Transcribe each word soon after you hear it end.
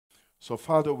So,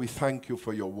 Father, we thank you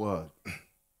for your word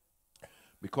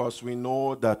because we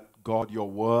know that, God, your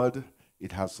word,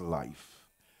 it has life.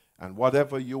 And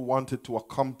whatever you wanted to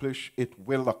accomplish, it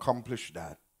will accomplish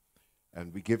that.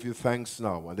 And we give you thanks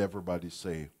now, and everybody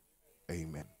say,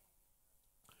 amen.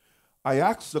 I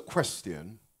ask the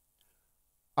question,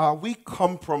 are we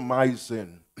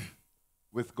compromising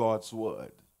with God's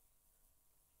word?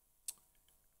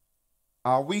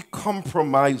 Are we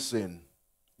compromising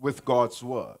with God's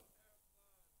word?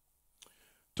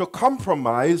 To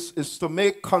compromise is to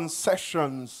make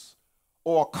concessions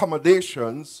or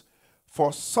accommodations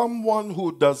for someone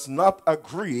who does not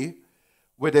agree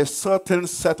with a certain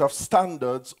set of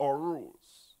standards or rules.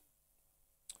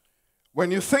 When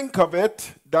you think of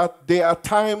it, that there are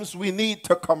times we need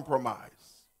to compromise.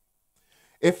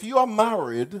 If you are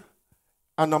married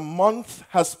and a month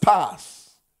has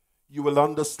passed, you will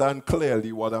understand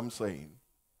clearly what I'm saying.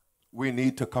 We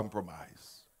need to compromise.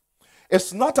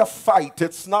 It's not a fight.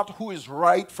 It's not who is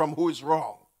right from who is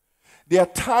wrong. There are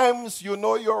times you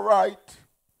know you're right,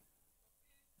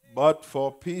 but for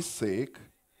peace sake,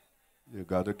 you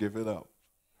got to give it up.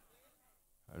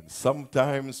 And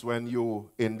sometimes when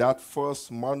you, in that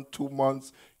first month, 2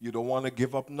 months, you don't want to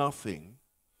give up nothing,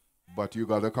 but you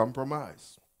got to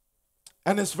compromise.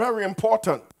 And it's very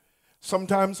important.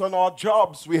 Sometimes on our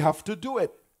jobs, we have to do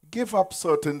it, give up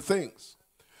certain things.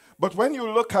 But when you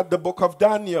look at the book of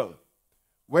Daniel,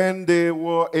 when they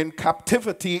were in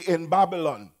captivity in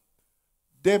Babylon,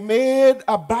 they made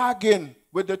a bargain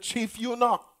with the chief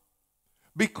eunuch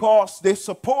because they're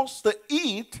supposed to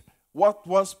eat what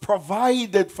was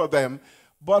provided for them,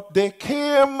 but they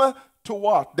came to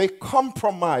what? They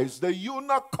compromised. The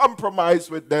eunuch compromised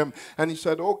with them, and he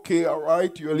said, okay, all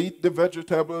right, you'll eat the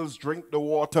vegetables, drink the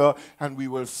water, and we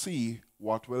will see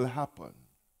what will happen.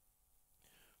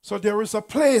 So there is a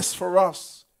place for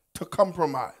us to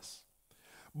compromise.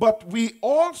 But we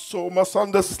also must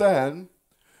understand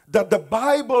that the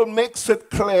Bible makes it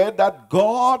clear that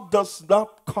God does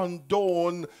not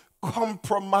condone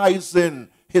compromising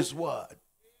his word.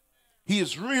 He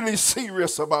is really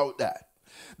serious about that.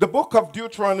 The book of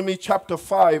Deuteronomy chapter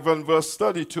 5 and verse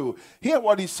 32, hear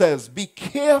what he says, be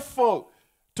careful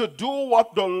to do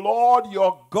what the Lord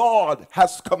your God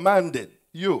has commanded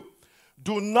you.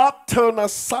 Do not turn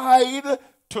aside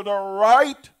to the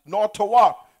right nor to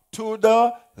what? To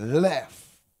the left.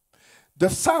 The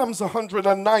Psalms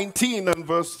 119 and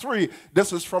verse 3,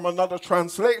 this is from another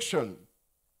translation.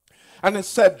 And it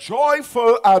said,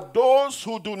 joyful are those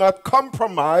who do not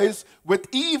compromise with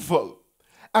evil,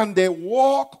 and they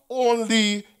walk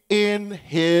only in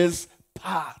his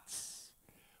paths.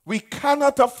 We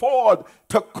cannot afford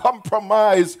to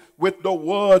compromise with the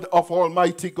word of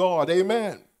Almighty God.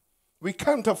 Amen. We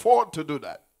can't afford to do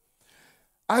that.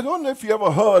 I don't know if you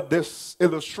ever heard this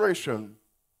illustration,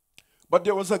 but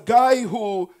there was a guy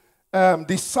who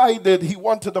decided he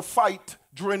wanted to fight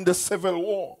during the Civil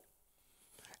War.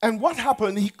 And what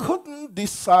happened, he couldn't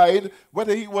decide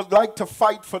whether he would like to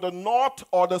fight for the North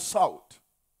or the South.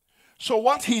 So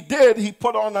what he did, he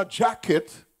put on a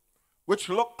jacket which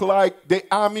looked like the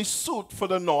army suit for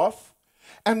the North,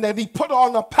 and then he put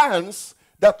on a pants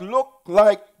that looked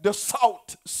like the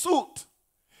South suit.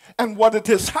 And what it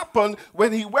has happened,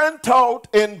 when he went out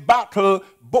in battle,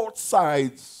 both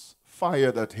sides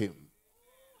fired at him.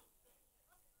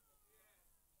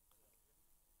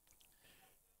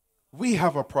 We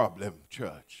have a problem,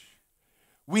 church.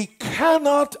 We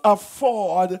cannot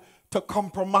afford to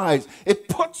compromise. It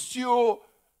puts you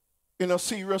in a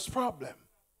serious problem.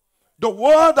 The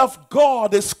word of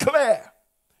God is clear.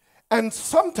 And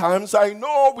sometimes I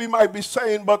know we might be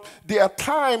saying, but there are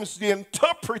times the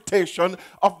interpretation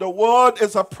of the word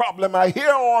is a problem. I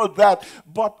hear all that,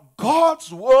 but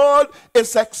God's word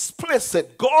is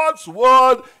explicit. God's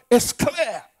word is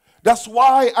clear. That's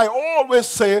why I always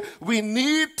say we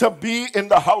need to be in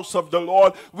the house of the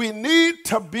Lord. We need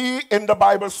to be in the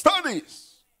Bible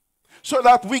studies so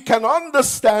that we can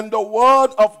understand the word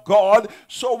of God,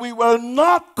 so we will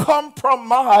not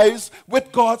compromise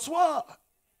with God's word.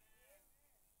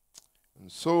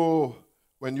 And so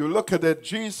when you look at it,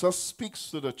 Jesus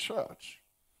speaks to the church.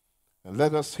 And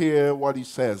let us hear what he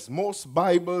says. Most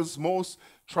Bibles, most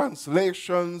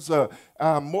translations,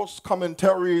 most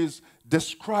commentaries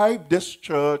describe this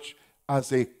church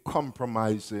as a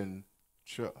compromising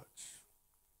church.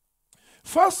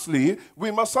 Firstly,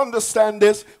 we must understand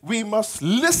this. We must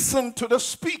listen to the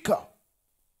speaker,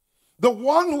 the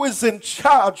one who is in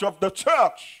charge of the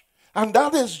church, and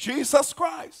that is Jesus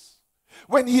Christ.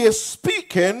 When he is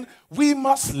speaking, we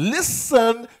must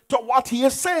listen to what he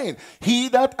is saying. He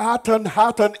that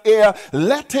hath an ear,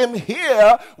 let him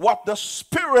hear what the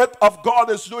Spirit of God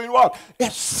is doing what?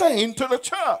 Is saying to the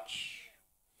church.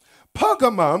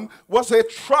 Pergamum was a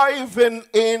thriving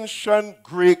ancient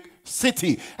Greek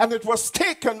city, and it was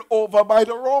taken over by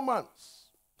the Romans.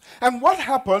 And what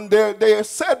happened, they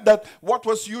said that what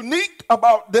was unique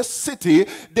about this city,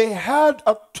 they had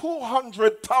a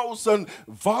 200,000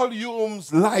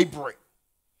 volumes library.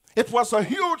 It was a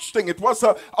huge thing. It was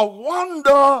a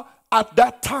wonder at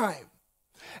that time.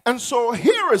 And so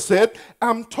here is it.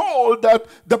 I'm told that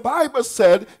the Bible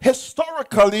said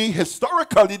historically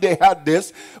they had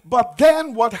this. But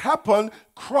then what happened?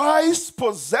 Christ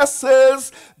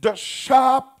possesses the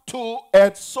sharp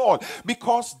two-edged sword,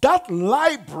 because that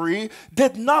library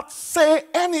did not say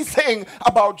anything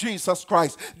about Jesus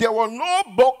Christ. There were no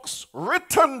books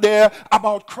written there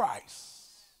about Christ.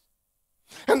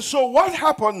 And so what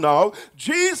happened now?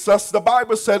 Jesus, the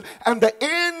Bible said, and the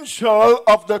angel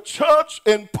of the church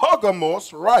in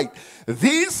Pergamos, right,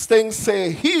 these things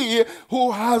say he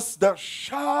who has the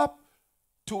sharp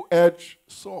two-edged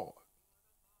sword.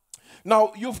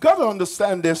 Now, you've got to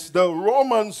understand this. The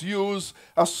Romans used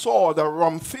a sword, a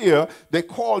ramphair. They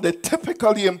called it,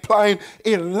 typically implying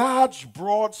a large,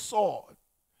 broad sword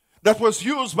that was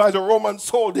used by the Roman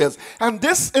soldiers. And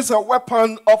this is a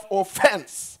weapon of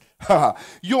offense.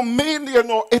 You mean,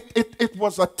 it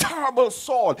was a terrible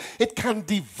sword. It can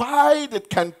divide,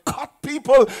 it can cut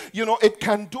people, it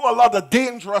can do a lot of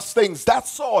dangerous things, that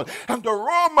sword. And the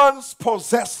Romans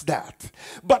possessed that.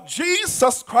 But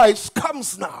Jesus Christ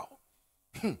comes now.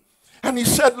 And he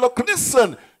said, look,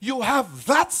 listen, you have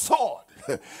that sword,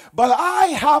 but I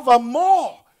have a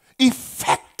more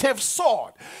effective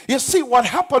sword. You see what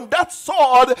happened? That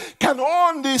sword can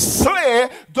only slay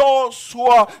those who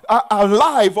are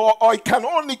alive, or it can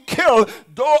only kill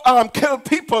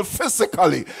people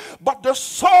physically. But the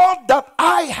sword that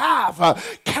I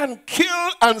have can kill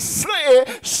and slay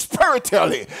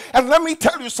spiritually. And let me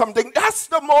tell you something, that's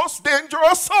the most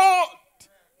dangerous sword.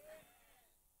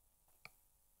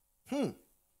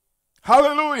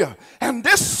 Hallelujah. And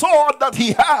this sword that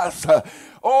he has,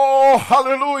 oh,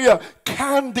 hallelujah,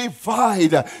 can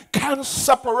divide, can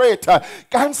separate,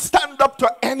 can stand up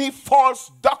to any false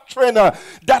doctrine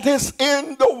that is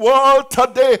in the world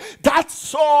today. That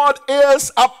sword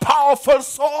is a powerful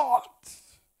sword.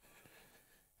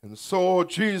 And so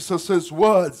Jesus'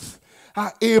 words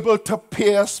are able to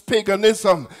pierce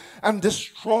paganism and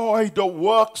destroy the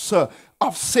works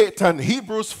of Satan.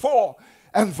 Hebrews 4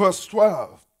 and verse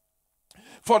 12.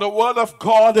 For the word of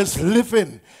God is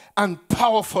living and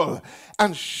powerful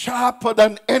and sharper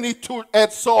than any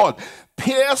two-edged sword,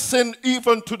 piercing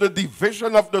even to the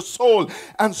division of the soul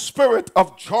and spirit,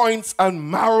 of joints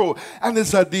and marrow, and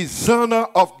is a discerner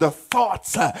of the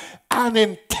thoughts and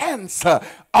intents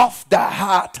of the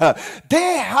heart.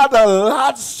 They had a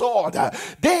large sword.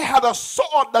 They had a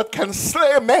sword that can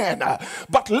slay men.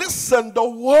 But listen, the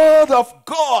word of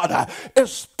God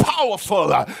is powerful.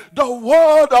 The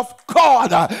word of God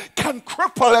can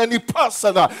cripple any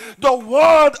person. The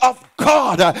word of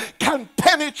God can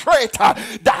penetrate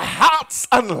the hearts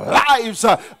and lives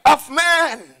of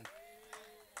men.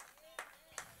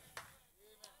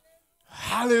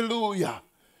 Hallelujah.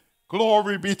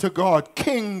 Glory be to God.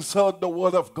 Kings heard the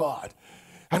word of God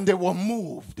and they were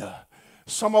moved.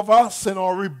 Some of us in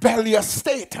our rebellious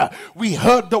state, we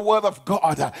heard the word of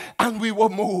God and we were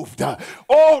moved.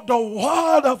 Oh, the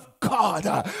word of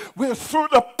God, we're through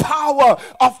the power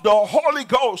of the Holy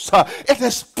Ghost. It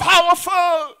is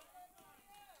powerful.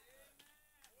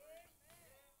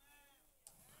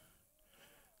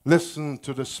 Listen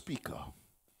to the speaker.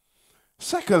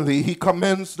 Secondly, he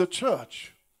commends the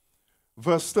church.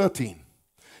 Verse 13.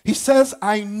 He says,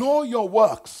 I know your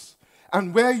works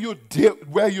and where you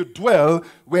dwell,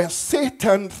 where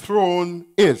Satan's throne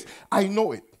is. I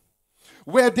know it.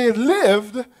 Where they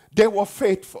lived, they were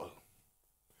faithful.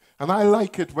 And I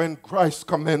like it when Christ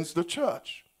commends the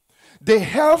church. They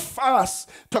held fast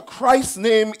to Christ's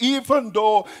name even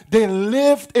though they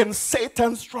lived in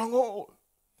Satan's stronghold.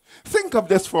 Think of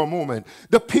this for a moment.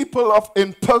 The people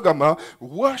in Pergamum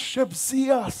worshiped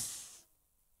Zeus.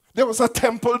 There was a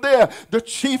temple there, the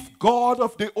chief god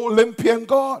of the Olympian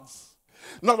gods.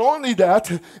 Not only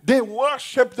that, they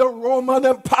worshiped the Roman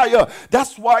Empire.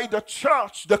 That's why the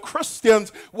church, the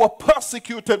Christians, were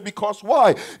persecuted, because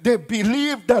why? They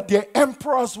believed that their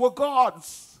emperors were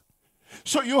gods.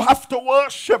 So you have to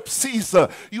worship Caesar.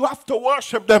 You have to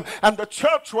worship them. And the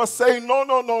church was saying,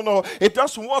 no. It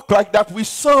doesn't work like that. We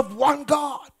serve one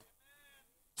God.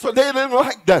 So they didn't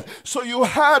like that. So you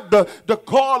had the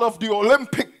god of the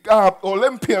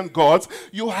Olympian gods,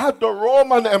 you had the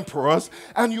Roman emperors,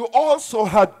 and you also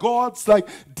had gods like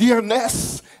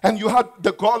Dionysus, and you had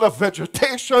the god of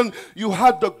vegetation, you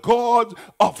had the god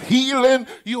of healing,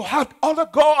 you had other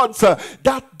gods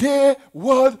that they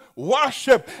would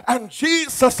worship. And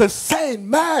Jesus is saying,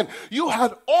 man, you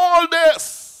had all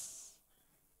this.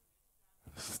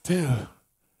 Still,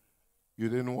 you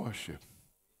didn't worship.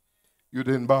 You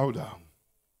didn't bow down.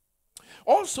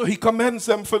 Also, he commends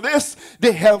them for this.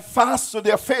 They held fast to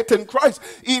their faith in Christ,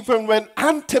 even when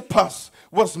Antipas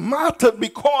was martyred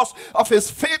because of his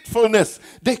faithfulness.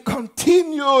 They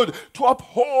continued to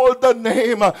uphold the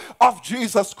name of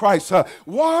Jesus Christ.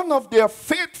 One of their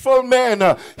faithful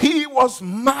men, he was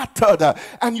martyred,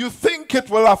 and you think it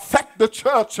will affect the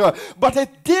church, but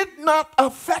it did not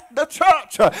affect the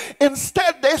church.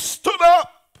 Instead, they stood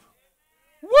up.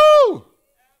 Woo!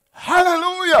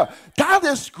 Hallelujah. That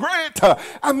is great.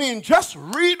 I mean, just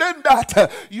reading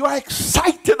that, you are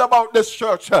excited about this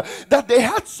church, that they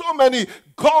had so many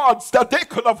gods that they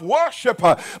could have worshipped,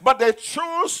 but they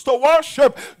chose to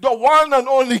worship the one and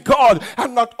only God.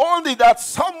 And not only that,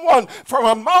 someone from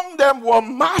among them were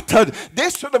martyred. They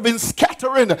should have been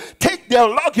scattering, take their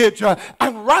luggage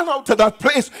and run out to that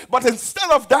place. But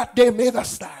instead of that, they made a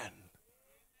stand.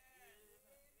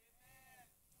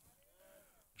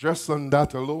 Just on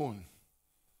that alone,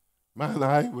 man,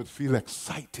 I would feel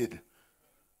excited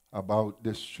about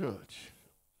this church.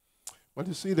 But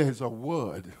you see, there's a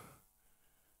word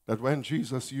that when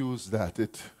Jesus used that,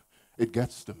 it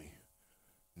gets to me.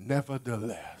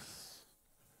 Nevertheless.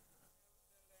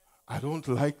 I don't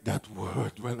like that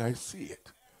word when I see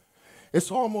it.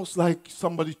 It's almost like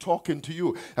somebody talking to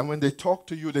you, and when they talk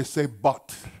to you, they say,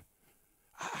 but.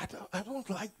 I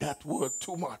don't like that word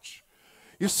too much.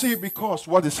 You see, because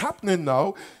what is happening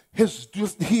now,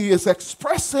 he is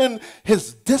expressing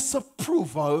his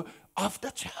disapproval of the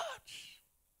church.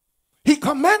 He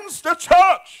commends the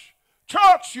church.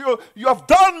 Church, you have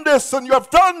done this and you have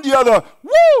done the other.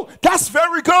 Woo! That's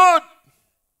very good.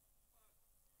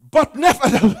 But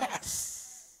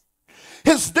nevertheless,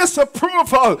 his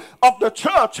disapproval of the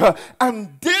church,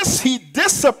 and this he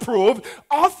disapproved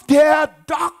of their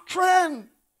doctrine.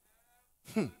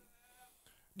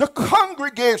 The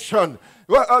congregation,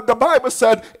 the Bible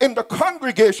said in the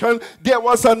congregation there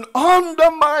was an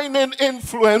undermining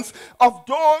influence of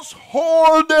those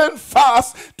holding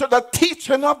fast to the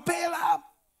teaching of Balaam.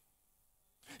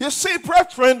 You see,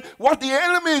 brethren, what the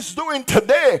enemy is doing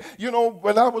today, you know,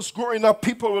 when I was growing up,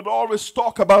 people would always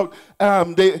talk about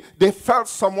they felt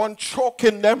someone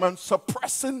choking them and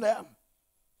suppressing them.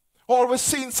 Always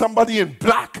seeing somebody in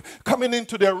black coming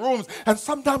into their rooms, and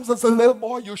sometimes as a little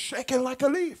boy you're shaking like a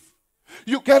leaf.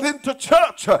 You get into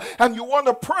church and you want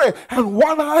to pray, and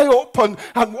one eye open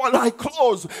and one eye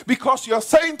closed, because you're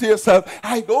saying to yourself,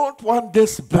 I don't want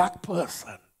this black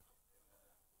person.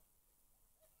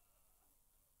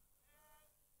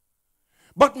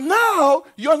 But now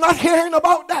you're not hearing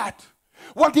about that.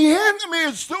 What the enemy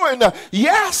is doing,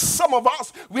 yes, some of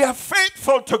us, we are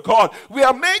faithful to God. We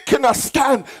are making a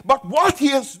stand. But what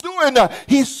he is doing,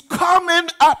 he's coming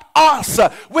at us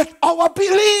with our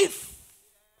belief.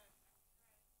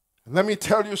 Let me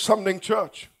tell you something,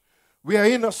 church. We are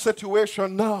in a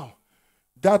situation now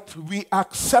that we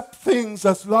accept things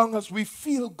as long as we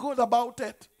feel good about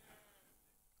it.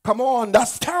 Come on,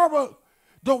 that's terrible.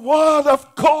 The word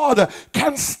of God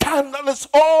can stand on its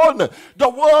own. The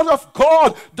word of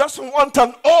God doesn't want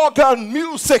an organ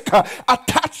music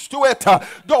attached to it.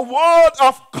 The word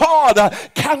of God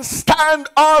can stand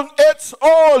on its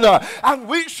own, and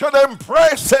we should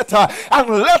embrace it and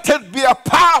let it be a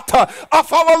part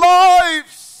of our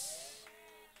lives.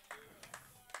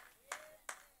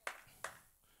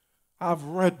 I've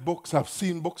read books, I've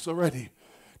seen books already.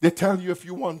 They tell you if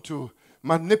you want to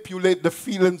manipulate the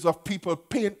feelings of people,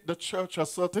 paint the church a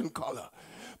certain color,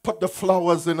 put the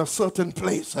flowers in a certain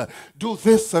place, do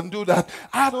this and do that.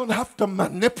 I don't have to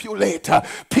manipulate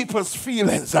people's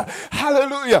feelings.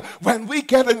 Hallelujah. When we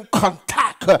get in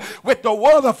contact with the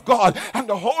word of God and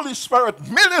the Holy Spirit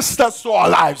ministers to our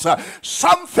lives,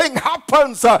 something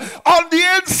happens on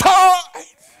the inside.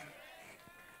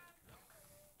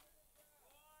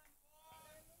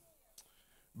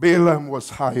 Balaam was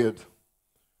hired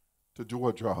to do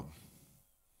a job.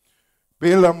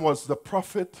 Balaam was the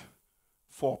prophet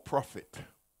for profit.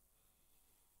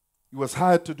 He was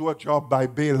hired to do a job by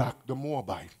Balak, the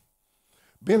Moabite.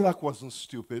 Balak wasn't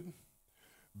stupid.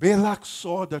 Balak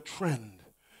saw the trend.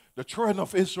 The children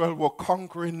of Israel were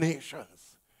conquering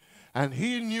nations. And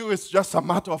he knew it's just a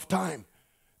matter of time.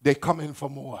 They come in for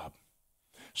Moab.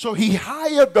 So he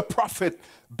hired the prophet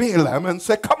Balaam and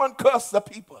said, come and curse the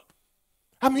people.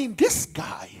 I mean, this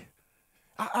guy,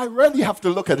 I really have to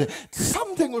look at it.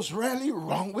 Something was really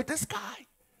wrong with this guy.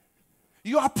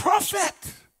 You are a prophet.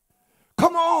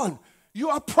 Come on. You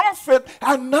are a prophet,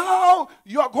 and now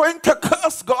you are going to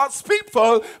curse God's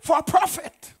people for a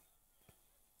prophet.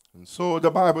 And so the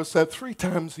Bible said 3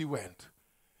 times he went.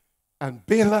 And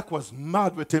Balak was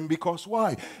mad with him because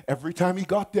why? Every time he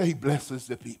got there, he blesses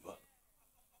the people.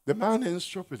 The man ain't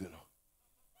stupid, you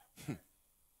know.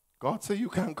 God said, you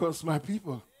can't curse my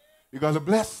people. You got to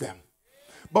bless them.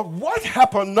 But what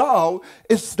happened now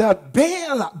is that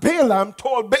Balaam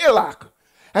told Balak,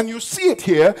 and you see it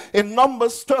here in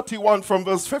Numbers 31 from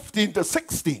verse 15 to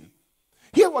 16.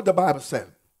 Hear what the Bible said.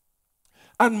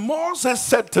 And Moses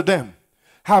said to them,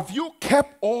 have you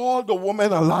kept all the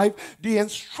women alive? The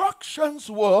instructions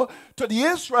were to the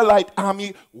Israelite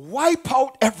army, wipe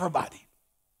out everybody.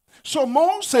 So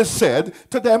Moses said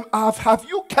to them, have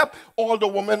you kept all the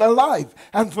women alive?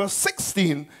 And verse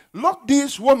 16, look,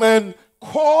 these women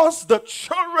caused the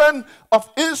children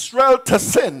of Israel to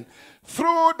sin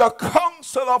through the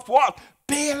counsel of what?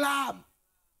 Balaam.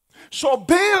 So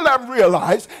Balaam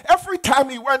realized every time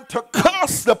he went to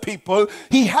curse the people,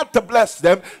 he had to bless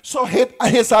them. So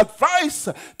his advice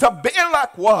to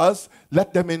Balak was,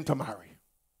 let them intermarry.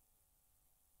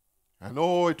 And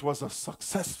oh, it was a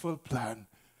successful plan.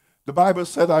 The Bible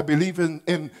said, I believe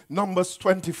in Numbers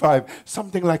 25,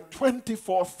 something like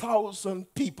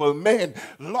 24,000 people, men,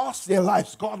 lost their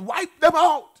lives. God wiped them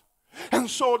out. And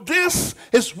so this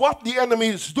is what the enemy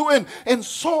is doing in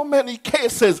so many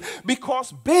cases,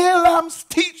 because Balaam's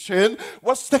teaching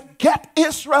was to get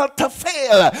Israel to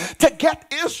fail, to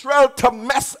get Israel to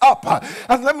mess up.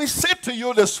 And let me say to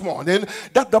you this morning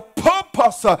that the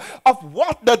purpose of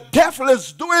what the devil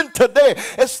is doing today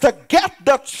is to get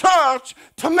the church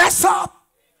to mess up.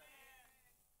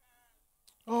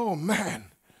 Oh man,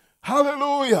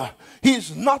 hallelujah.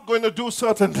 He's not going to do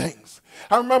certain things.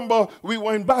 I remember we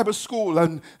were in Bible school,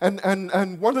 and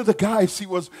one of the guys, he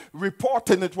was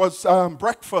reporting, it was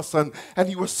breakfast, and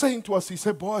he was saying to us, he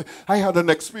said, boy, I had an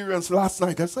experience last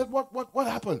night. I said, what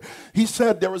happened? He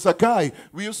said, there was a guy,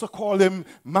 we used to call him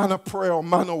man of prayer or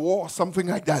man of war, something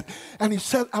like that. And he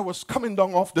said, I was coming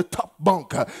down off the top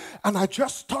bunk, and I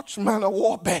just touched man of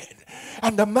war bed.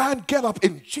 And the man get up,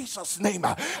 in Jesus' name,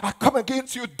 I come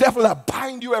against you, devil, I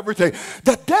bind you, everything.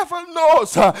 The devil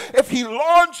knows if he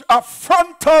launch a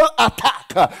frontal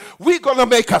attack, we're going to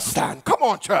make a stand. Come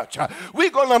on, church.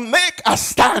 We're going to make a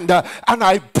stand, and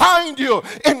I bind you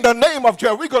in the name of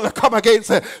Jesus. We're going to come against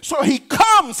it. So he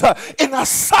comes in a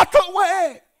subtle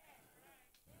way.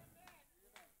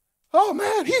 Oh,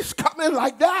 man, he's coming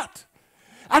like that.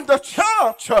 And the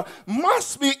church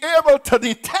must be able to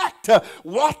detect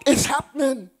what is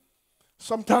happening.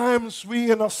 Sometimes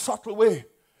we, in a subtle way,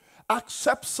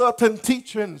 accept certain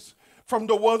teachings from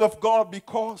the Word of God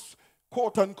because,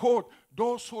 quote unquote,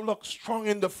 those who look strong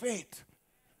in the faith,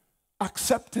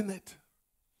 accepting it.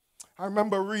 I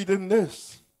remember reading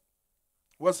this.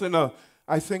 Was in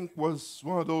I think was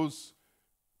one of those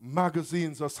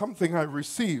magazines or something I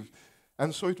received.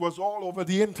 And so it was all over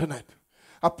the internet.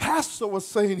 A pastor was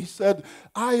saying, he said,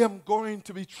 I am going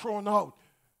to be thrown out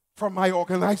from my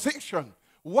organization.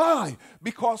 Why?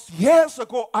 Because years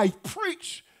ago I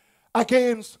preached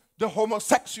against the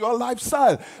homosexual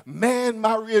lifestyle, men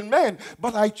marrying men.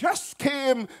 But I just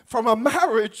came from a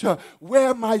marriage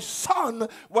where my son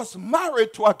was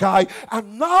married to a guy,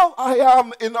 and now I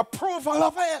am in approval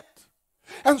of it.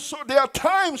 And so there are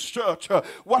times, church,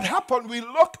 what happened, we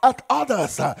look at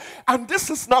others, and this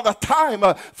is not a time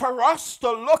for us to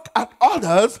look at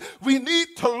others. We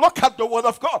need to look at the Word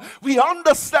of God. We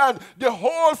understand the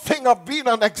whole thing of being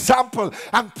an example,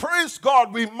 and praise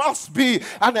God, we must be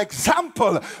an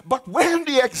example. But when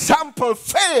the example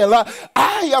fail,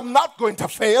 I am not going to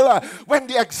fail. When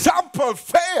the example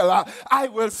fail, I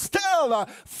will still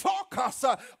focus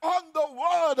on the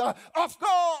Word of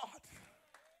God.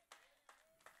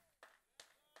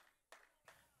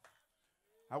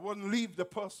 I wouldn't leave the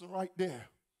person right there.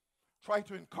 Try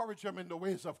to encourage them in the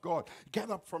ways of God.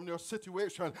 Get up from your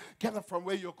situation. Get up from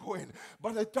where you're going.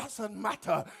 But it doesn't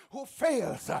matter who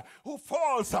fails, who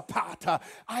falls apart.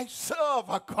 I serve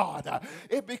a God.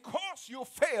 Because you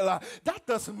fail, that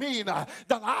doesn't mean that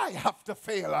I have to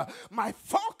fail. My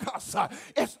focus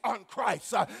is on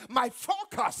Christ. My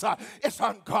focus is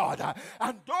on God.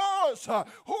 And those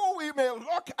who we may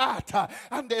look at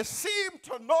and they seem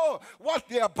to know what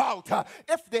they're about,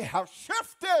 if they have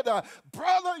shifted,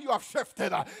 brother, you have shifted.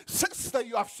 Sister,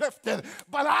 you have shifted.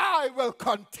 But I will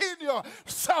continue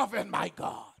serving my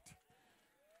God.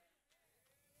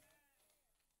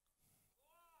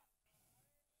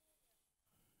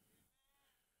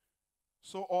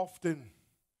 So often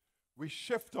we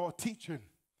shift our teaching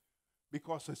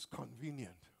because it's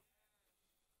convenient.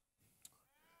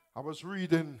 I was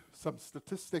reading some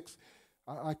statistics.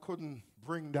 I couldn't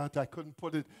bring that. I couldn't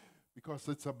put it because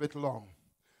it's a bit long.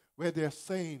 Where they're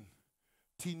saying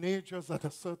teenagers at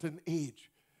a certain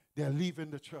age, they're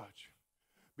leaving the church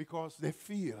because they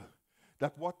feel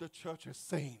that what the church is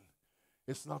saying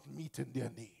is not meeting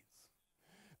their needs.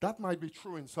 That might be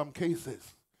true in some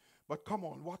cases, but come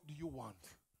on, what do you want?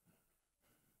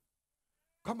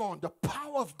 Come on, the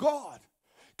power of God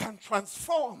can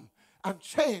transform and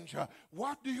change.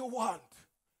 What do you want?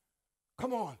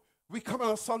 Come on, we come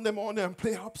on a Sunday morning and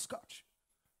play hopscotch.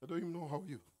 I don't even know how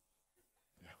you.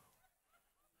 Yeah.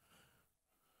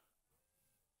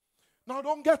 Now,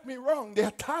 don't get me wrong. There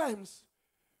are times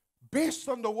based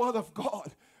on the word of God,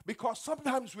 because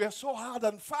sometimes we are so hard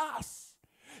and fast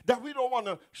that we don't want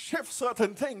to shift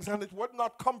certain things and it would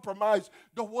not compromise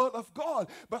the word of God.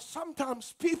 But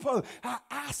sometimes people are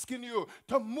asking you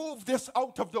to move this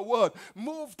out of the word.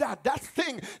 Move that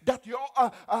thing that you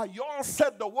all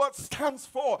said the word stands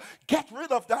for. Get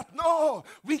rid of that. No,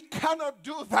 we cannot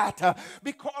do that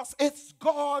because it's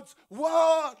God's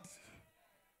word.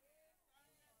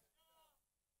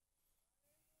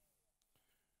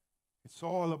 It's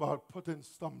all about putting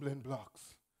stumbling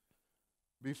blocks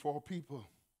before people.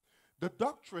 The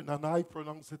doctrine, and I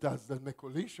pronounce it as the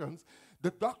Nicolaitans, the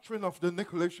doctrine of the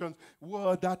Nicolaitans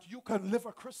were that you can live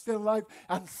a Christian life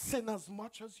and sin as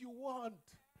much as you want.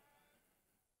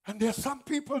 And there's some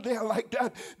people there like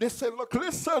that. They say, look,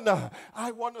 listen, I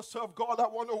want to serve God. I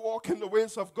want to walk in the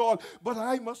ways of God, but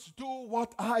I must do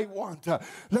what I want.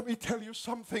 Let me tell you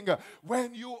something.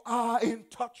 When you are in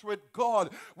touch with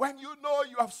God, when you know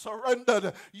you have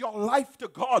surrendered your life to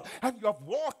God and you have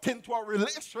walked into a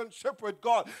relationship with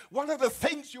God, one of the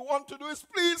things you want to do is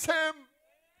please Him.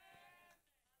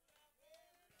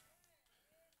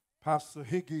 Pastor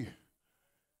Higgy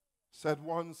said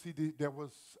once there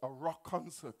was a rock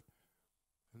concert.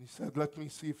 And he said, let me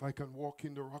see if I can walk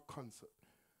in the rock concert.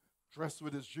 Dressed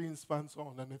with his jeans pants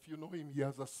on. And if you know him,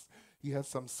 he has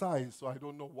some size. So I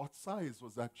don't know what size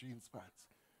was that jeans pants.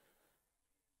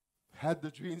 Had the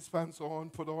jeans pants on,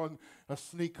 put on a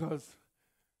sneakers,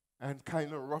 and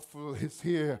kind of ruffled his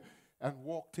hair and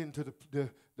walked into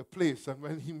the place. And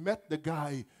when he met the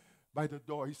guy by the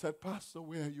door, he said, Pastor,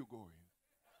 where are you going?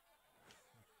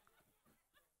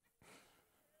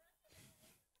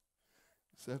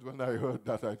 Said, when I heard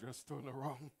that, I just turned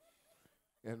around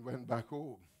and went back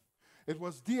home. It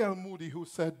was D.L. Moody who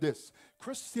said this: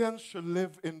 Christians should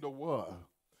live in the world,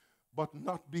 but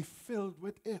not be filled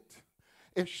with it.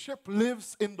 A ship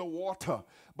lives in the water,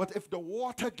 but if the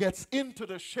water gets into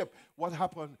the ship, what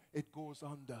happens? It goes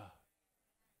under.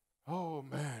 Oh,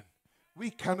 man. We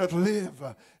cannot live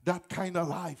that kind of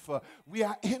life. We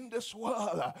are in this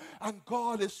world, and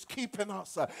God is keeping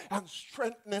us and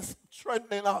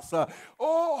strengthening us.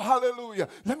 Oh, hallelujah.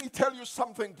 Let me tell you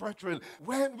something, brethren.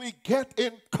 When we get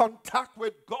in contact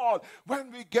with God,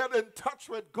 when we get in touch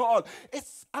with God,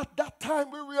 it's at that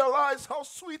time we realize how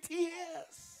sweet He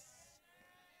is.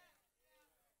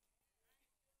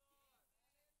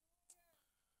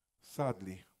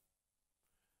 Sadly,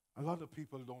 a lot of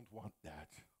people don't want that.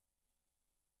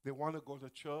 They want to go to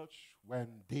church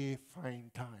when they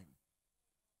find time.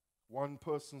 One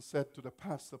person said to the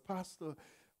pastor, Pastor,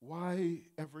 why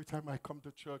every time I come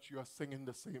to church you are singing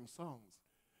the same songs?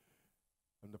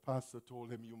 And the pastor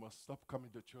told him, you must stop coming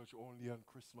to church only on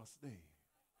Christmas Day.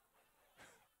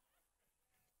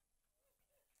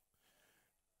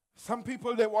 Some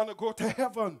people, they want to go to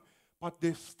heaven, but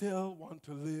they still want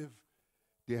to live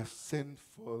their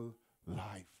sinful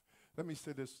life. Let me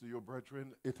say this to you,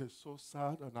 brethren. It is so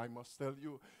sad, and I must tell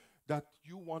you, that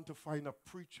you want to find a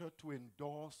preacher to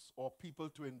endorse or people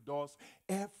to endorse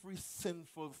every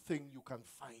sinful thing you can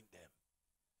find them.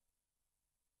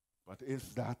 But is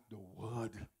that the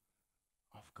word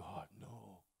of God?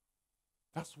 No.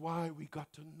 That's why we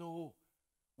got to know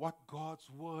what God's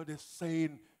word is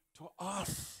saying to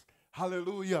us.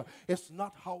 Hallelujah. It's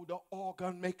not how the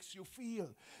organ makes you feel.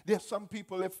 There's some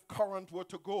people, if current were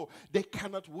to go, they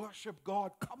cannot worship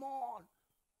God. Come on.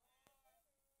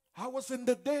 I was in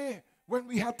the day when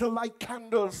we had to light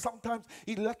candles. Sometimes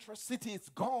electricity is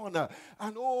gone.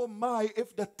 And oh my,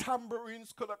 if the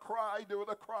tambourines could have cried, they would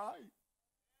have cried.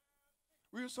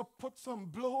 We used to put some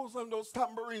blows on those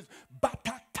tambourines.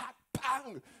 Bat-tat-tat,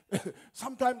 stung.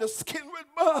 Sometimes the skin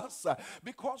will burst.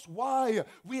 Because why?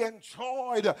 We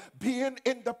enjoyed being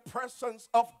in the presence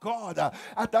of God.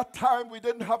 At that time, we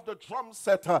didn't have the drum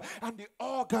set and the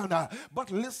organ.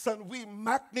 But listen, we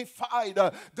magnified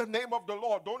the name of the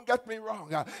Lord. Don't get me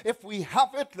wrong. If we have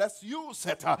it, let's use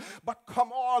it. But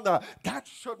come on, that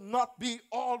should not be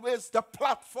always the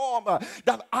platform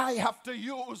that I have to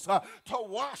use to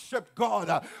worship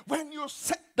God. When you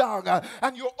sit down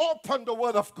and you open the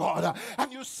Word of God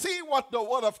and you see what the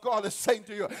Word of God is saying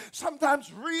to you,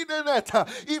 sometimes reading it,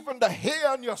 even the hair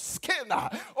on your skin,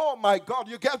 oh my God,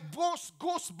 you get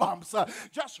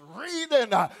goosebumps just reading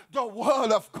the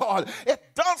Word of God. It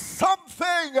does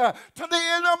something to the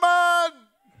inner man.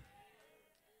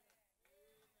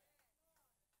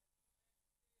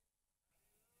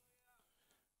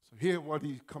 So hear what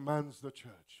he commands the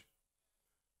church.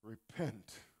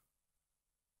 Repent,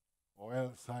 or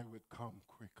else I would come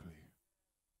quickly.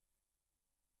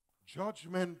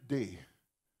 Judgment day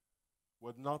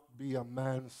would not be a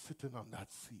man sitting on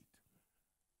that seat.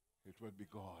 It would be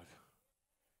God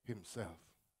himself.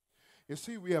 You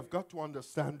see, we have got to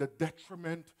understand the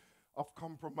detriment of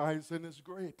compromising is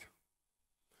great.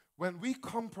 When we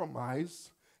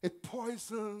compromise, it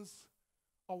poisons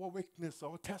our witness,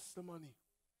 our testimony.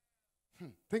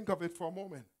 Think of it for a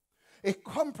moment. A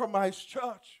compromised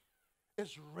church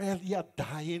is really a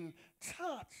dying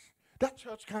church. That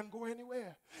church can't go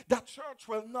anywhere. That church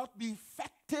will not be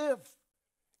effective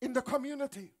in the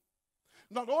community.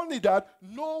 Not only that,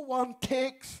 no one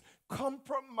takes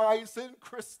compromising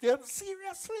Christians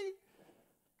seriously.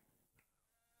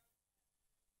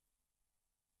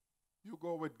 You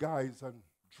go with guys and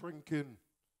drinking.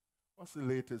 What's the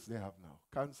latest they have now?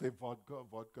 Can't say vodka.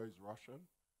 Vodka is Russian.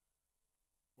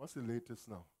 What's the latest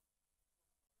now?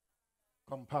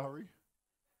 Campari.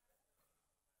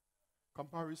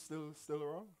 Campari still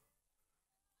around?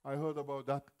 I heard about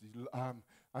that.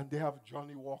 And they have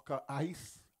Johnny Walker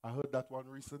Ice. I heard that one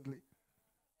recently.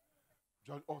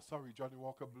 Johnny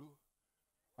Walker Blue.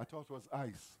 I thought it was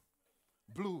Ice.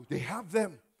 Blue. They have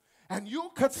them. And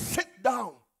you could sit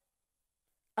down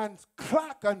and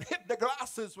clack and hit the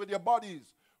glasses with your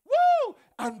bodies. Woo!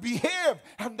 And behave.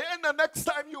 And then the next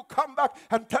time you come back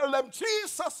and tell them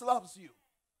Jesus loves you.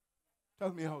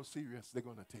 Tell me how serious they're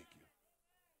going to take you.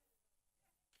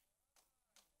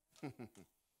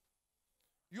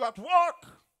 You're at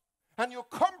work and you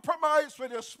compromise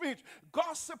with your speech,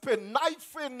 gossiping,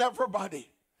 knifing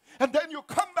everybody. And then you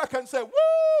come back and say,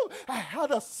 woo, I had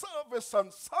a service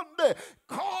on Sunday.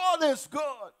 God is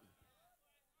good.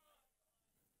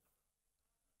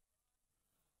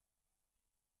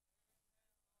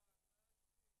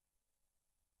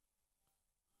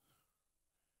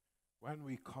 When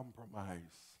we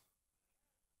compromise,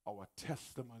 our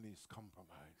testimony is compromised.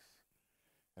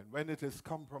 And when it is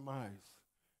compromised,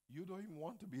 you don't even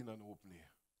want to be in an open air.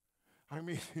 I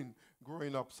mean,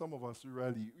 growing up, some of us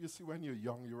you see, when you're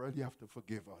young, you really have to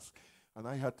forgive us. And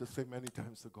I had to say many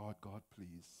times to God, God,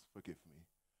 please forgive me.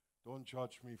 Don't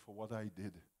judge me for what I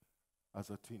did as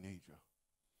a teenager.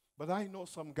 But I know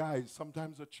some guys,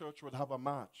 sometimes the church would have a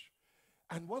march.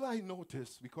 And what I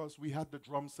noticed, because we had the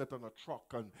drum set on a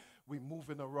truck and we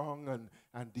moving around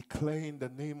and declaring the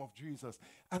name of Jesus.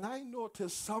 And I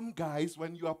noticed some guys,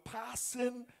 when you are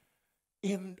passing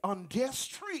on their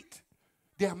street,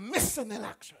 they're missing in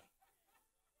action.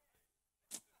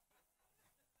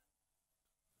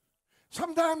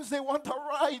 Sometimes they want to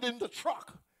ride in the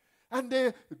truck and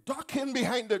they're ducking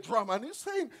behind the drum and he's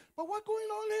saying, but what's going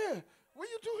on here? What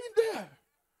are you doing there?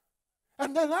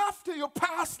 And then after you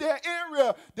pass their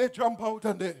area, they jump out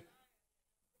and they...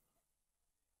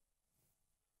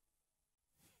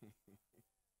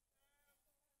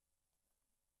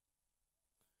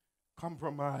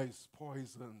 Compromise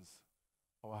poisons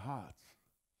our hearts.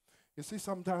 You see,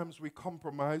 sometimes we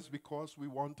compromise because we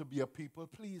want to be a people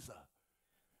pleaser.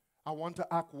 I want to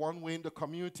act one way in the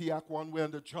community, act one way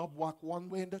in the job, act one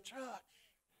way in the church.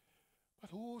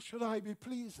 But who should I be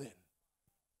pleasing?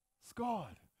 It's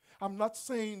God. I'm not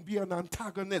saying be an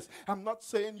antagonist. I'm not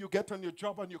saying you get on your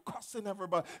job and you're cussing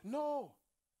everybody. No.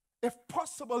 If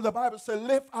possible, the Bible says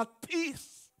live at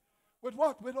peace. With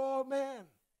what? With all men.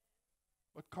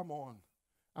 But come on.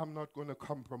 I'm not going to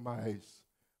compromise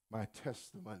my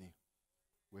testimony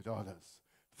with others.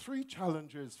 3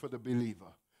 challenges for the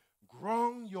believer.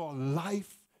 Ground your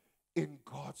life in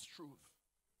God's truth.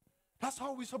 That's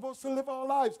how we're supposed to live our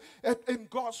lives, in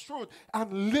God's truth,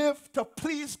 and live to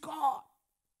please God.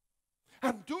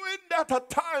 And doing that at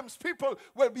times, people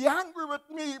will be angry with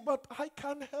me, but I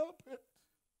can't help it.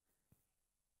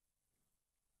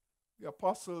 The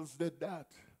apostles did that.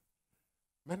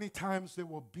 Many times they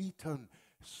were beaten.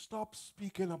 Stop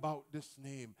speaking about this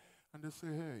name. And they say,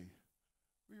 hey,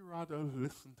 we rather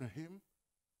listen to him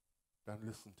than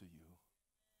listen to you.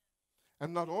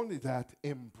 And not only that,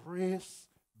 embrace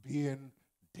being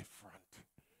different.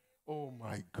 Oh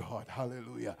my God,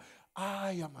 hallelujah.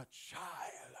 I am a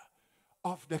child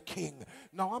of the King.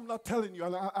 Now, I'm not telling you,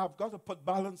 and I've got to put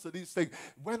balance to these things.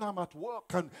 When I'm at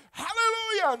work and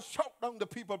hallelujah and shout down the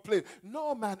people play.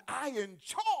 No, man, I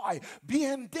enjoy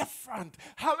being different.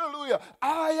 Hallelujah.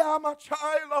 I am a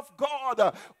child of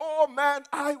God. Oh, man,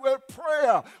 I will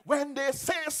pray. When they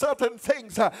say certain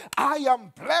things, I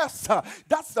am blessed.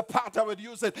 That's the part I would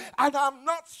use it. And I'm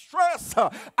not stressed.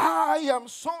 I am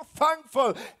so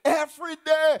thankful every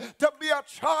day to be a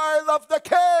child of the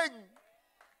King.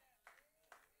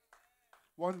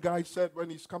 One guy said when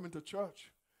he's coming to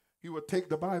church, he would take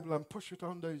the Bible and push it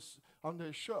under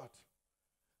his shirt.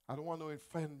 I don't want to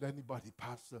offend anybody,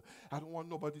 Pastor. I don't want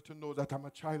nobody to know that I'm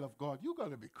a child of God. You're going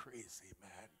to be crazy,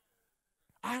 man.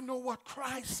 I know what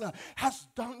Christ has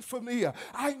done for me.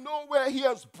 I know where he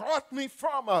has brought me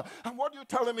from. And what are you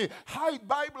telling me? Hide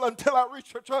Bible until I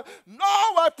reach your church? No,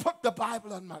 I put the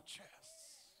Bible on my chest.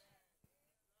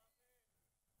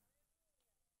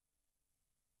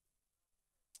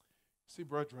 See,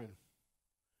 brethren,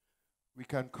 we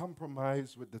can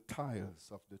compromise with the tiles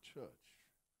of the church.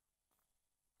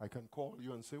 I can call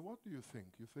you and say, what do you think?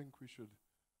 You think we should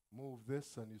move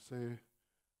this? And you say,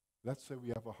 let's say we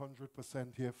have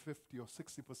 100% here, 50 or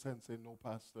 60% say, no,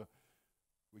 Pastor,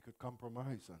 we could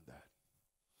compromise on that.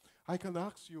 I can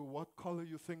ask you what color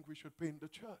you think we should paint the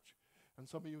church. And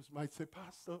some of you might say,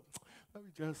 Pastor, let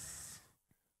me just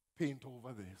paint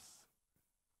over this.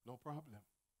 No problem.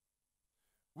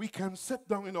 We can sit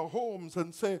down in our homes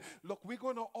and say, look, we're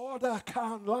going to order a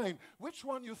car online. Which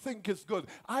one you think is good?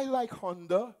 I like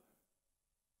Honda,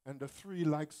 and the three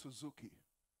like Suzuki.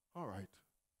 All right,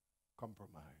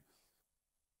 compromise.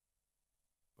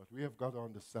 But we have got to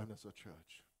understand as a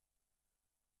church,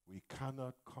 we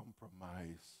cannot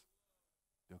compromise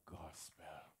the gospel.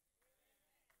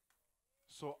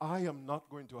 So I am not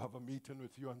going to have a meeting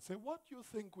with you and say, what do you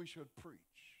think we should preach?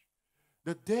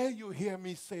 The day you hear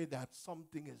me say that,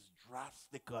 something is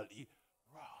drastically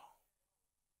wrong.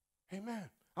 Amen.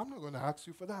 I'm not going to ask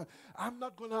you for that. I'm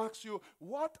not going to ask you,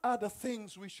 what are the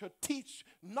things we should teach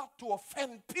not to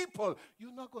offend people?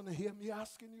 You're not going to hear me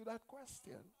asking you that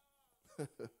question.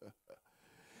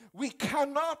 We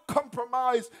cannot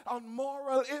compromise on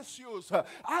moral issues.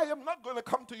 I am not going to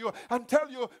come to you and tell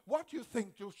you what you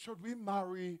think. Should we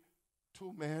marry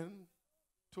 2 men,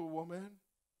 2 women?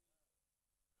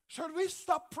 Should we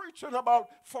stop preaching about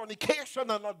fornication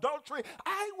and adultery?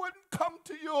 I wouldn't come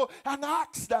to you and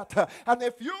ask that. And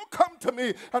if you come to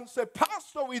me and say,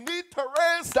 Pastor, we need to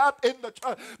raise that in the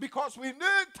church because we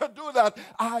need to do that,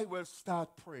 I will start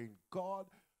praying. God,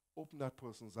 open that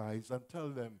person's eyes and tell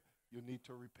them you need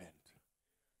to repent.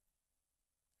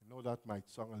 I know that might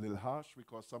sound a little harsh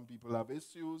because some people have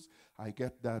issues. I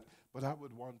get that. But I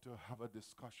would want to have a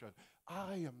discussion.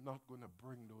 I am not going to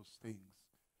bring those things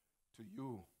to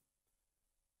you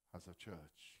as a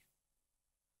church.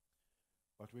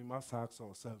 But we must ask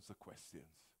ourselves the questions.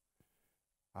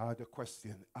 The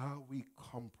question, are we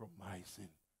compromising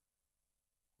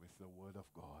with the Word of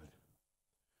God?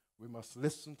 We must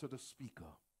listen to the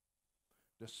speaker.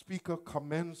 The speaker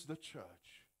commends the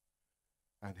church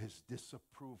and his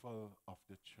disapproval of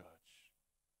the church,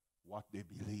 what they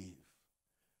believe.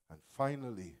 And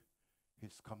finally,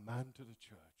 his command to the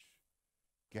church,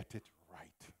 get it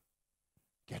right.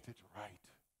 Get it right.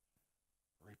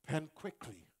 Repent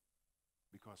quickly,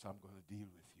 because I'm going to deal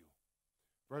with you.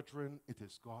 Brethren, it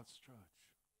is God's church.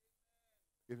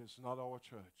 It is not our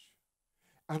church.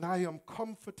 And I am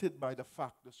comforted by the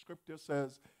fact the scripture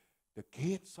says, the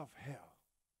gates of hell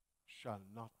shall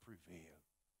not prevail.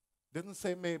 Didn't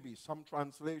say maybe. Some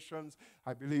translations,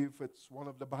 I believe it's one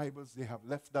of the Bibles, they have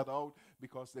left that out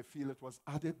because they feel it was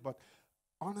added. But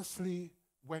honestly,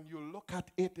 when you look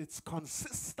at it, it's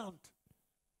consistent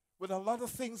with a lot of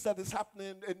things that is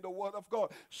happening in the Word of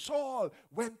God. Saul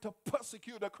went to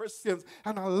persecute the Christians,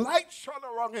 and a light shone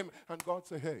around him, and God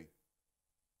said, hey,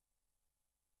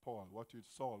 Paul,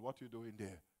 Saul, what you doing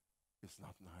there is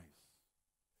not nice.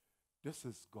 This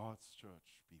is God's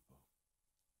church, people.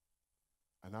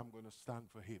 And I'm going to stand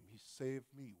for him. He saved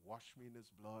me, washed me in his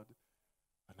blood,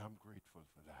 and I'm grateful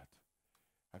for that.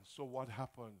 And so what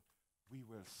happened? We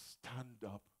will stand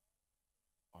up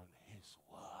on his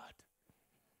word.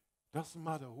 Doesn't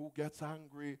matter who gets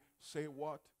angry, say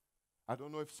what. I don't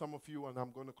know if some of you, and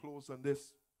I'm going to close on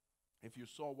this, if you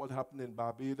saw what happened in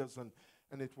Barbados, and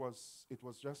it was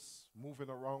just moving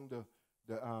around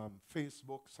the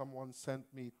Facebook, someone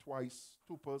sent me twice,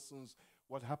 two persons,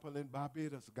 what happened in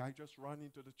Barbados. A guy just ran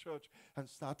into the church and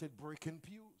started breaking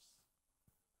pews.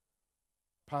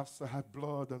 Pastor had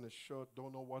blood on his shirt,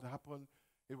 don't know what happened.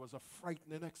 It was a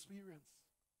frightening experience.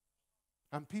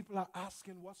 And people are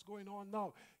asking what's going on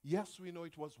now. Yes, we know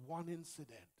it was one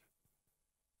incident.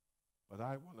 But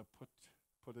I want to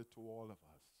put it to all of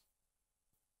us.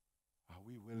 Are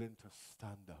we willing to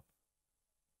stand up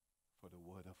for the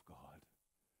word of God?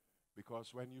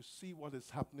 Because when you see what is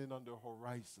happening on the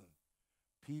horizon,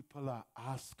 people are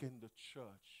asking the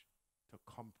church to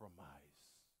compromise.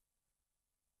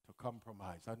 To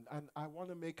compromise. And I want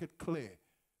to make it clear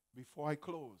before I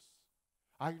close.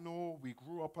 I know we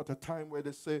grew up at a time where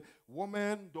they say,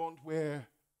 women don't wear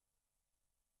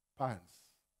pants.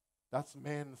 That's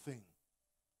men thing.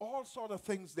 All sort of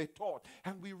things they taught.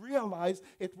 And we realized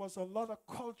it was a lot of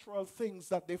cultural things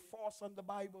that they forced on the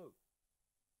Bible.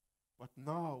 But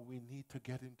now we need to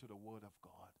get into the Word of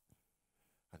God.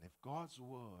 And if God's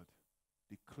Word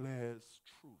declares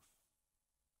truth,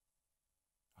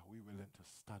 are we willing to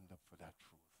stand up for that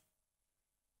truth?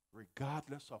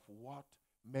 Regardless of what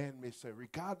men may say,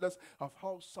 regardless of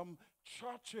how some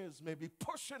churches may be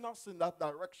pushing us in that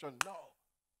direction, no.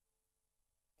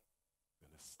 We're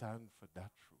going to stand for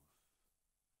that truth.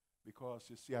 Because,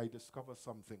 you see, I discover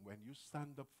something. When you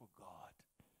stand up for God,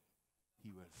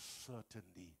 He will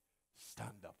certainly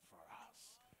stand up for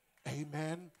us.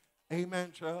 Amen.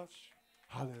 Amen, church.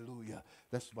 Hallelujah.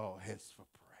 Let's bow our heads for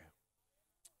prayer.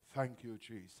 Thank you,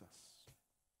 Jesus.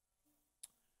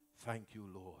 Thank you,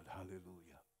 Lord.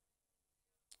 Hallelujah.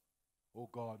 Oh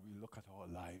God, we look at our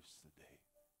lives today.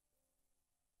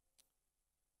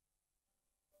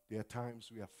 There are times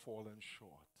we have fallen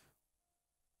short.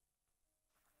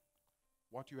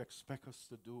 What you expect us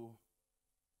to do,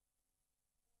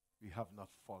 we have not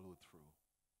followed through.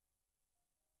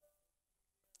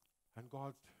 And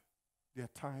God, there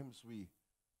are times we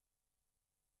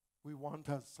want,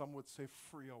 as some would say,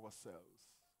 free ourselves.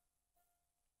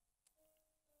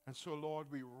 And so, Lord,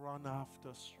 we run after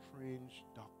strange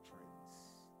doctrines.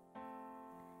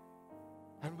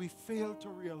 And we fail to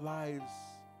realize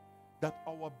that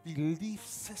our belief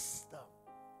system,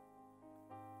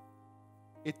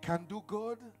 it can do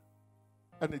good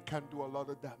and it can do a lot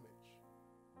of damage.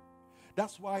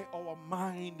 That's why our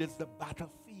mind is the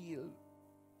battlefield.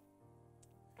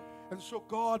 And so,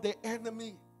 God, the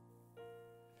enemy,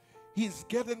 he's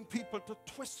getting people to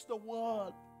twist the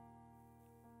word.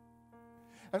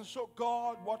 And so,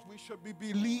 God, what we should be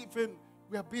believing,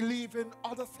 we are believing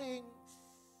other things.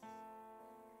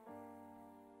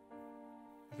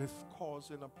 It is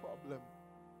causing a problem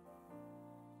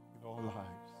in our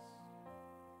lives.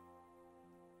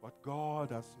 But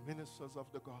God, as ministers of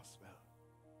the gospel,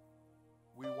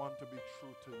 we want to be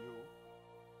true to you.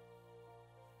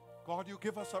 God, you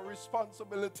give us a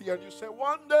responsibility and you say,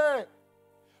 one day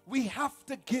we have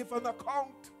to give an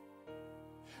account.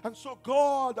 And so,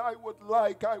 God, I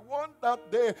want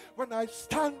that day when I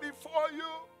stand before you,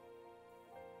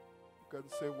 you can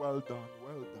say, well done,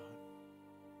 well done.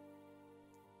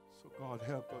 So, God,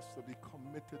 help us to be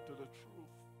committed to the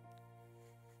truth.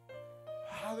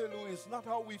 Hallelujah. It's not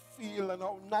how we feel and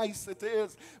how nice it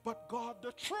is, but, God,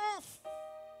 the truth.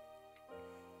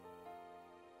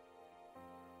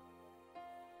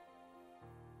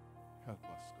 Help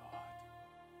us, God.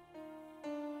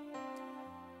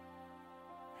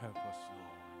 Help us,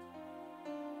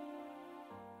 Lord.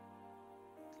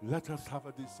 Let us have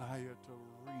a desire to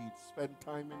read, spend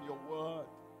time in your word.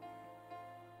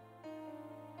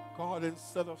 God,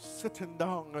 instead of sitting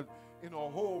down in our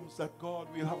homes, that God,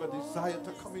 we'll have a desire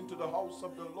to come into the house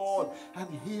of the Lord and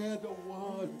hear the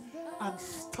word and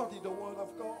study the word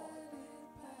of God.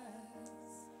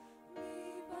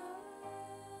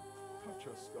 Touch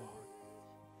us, God.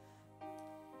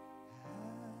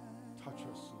 Touch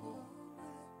us, Lord.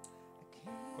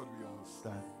 Could we all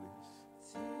stand,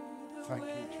 please? Thank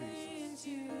you,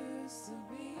 Jesus.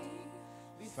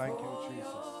 Thank you,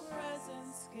 Jesus.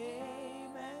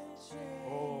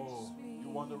 Oh, you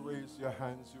want to raise your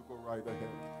hands, you go right ahead.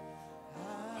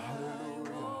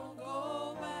 Hallelujah.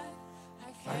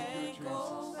 Thank you,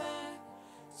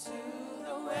 Jesus.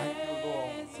 Thank you,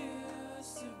 Lord.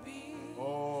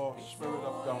 Oh, Spirit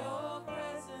of God.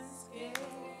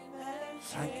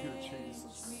 Thank you,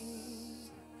 Jesus.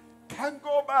 Can't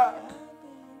go back.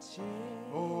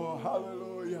 Oh,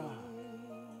 hallelujah.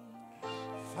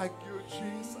 Thank you,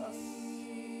 Jesus.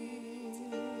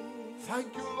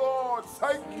 Thank you, Lord.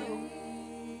 Thank you.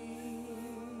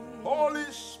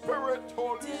 Holy Spirit,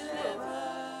 Holy Spirit.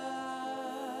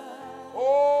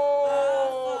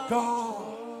 Oh, God.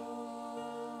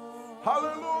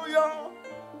 Hallelujah.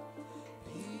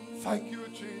 Thank you,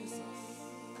 Jesus.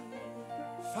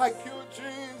 Thank you,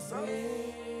 Jesus.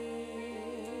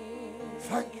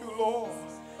 Thank you, Lord.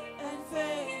 And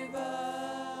favor.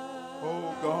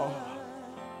 Oh, God.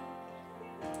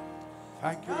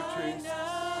 Thank you, Jesus.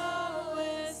 Now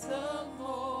is the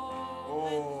moment.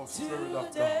 Oh, Spirit of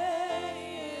God.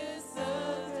 Today is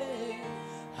the day.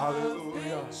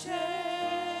 Hallelujah. I've been changed.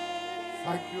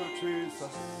 Thank you,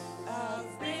 Jesus.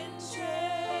 I've been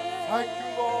changed. Thank you,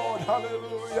 Lord.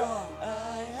 Hallelujah.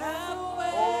 I have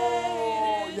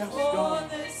Oh, waited yes, for God.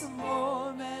 this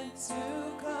moment to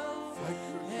come. Thank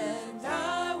you, And Jesus.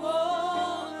 I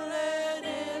won't let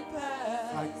it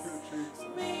pass Thank you,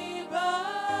 Jesus. me by.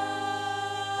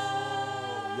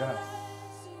 Oh, yes.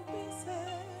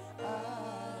 I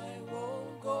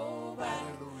won't go back.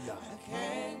 Hallelujah. I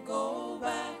can't go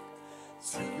back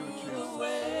to Thank you, the Jesus.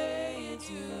 way it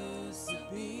used to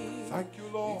be. Thank you,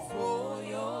 Lord. Before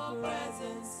your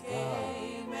presence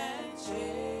came and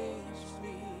changed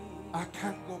me. I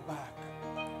can't go back.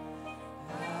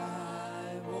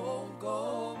 I won't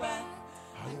go back.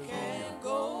 Hallelujah. I can't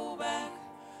go back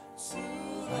to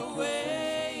the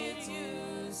way it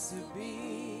used to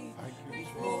be. Thank you,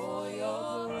 Jesus. Before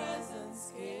your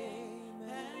presence came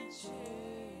and changed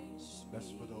me.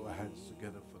 Let's put our hands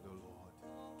together for the Lord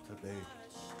today.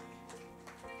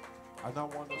 And I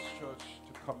want us, church,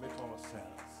 to commit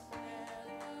ourselves.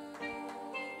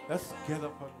 Let's get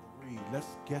up and read. Let's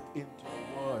get into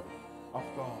the Word of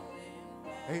God.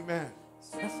 Amen.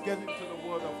 Let's get into the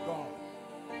Word of God.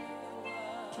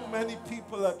 Too many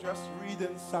people are just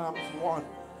reading Psalms 1.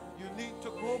 You need to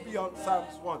go beyond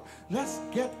Psalms 1. Let's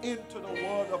get into the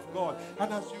Word of God.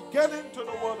 And as you get into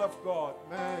the Word of God,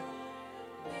 man,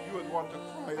 you would want to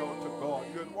cry out to God.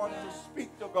 You would want to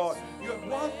speak to God. You would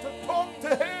want to talk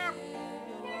to Him.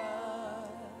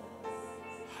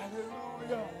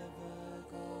 Hallelujah.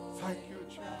 Thank you,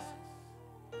 Jesus.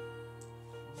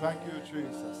 Thank you,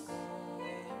 Jesus.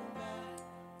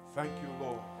 Thank you,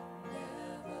 Lord.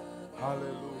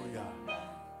 Hallelujah.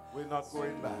 We're not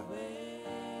going back.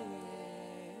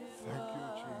 Thank you,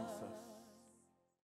 Jesus.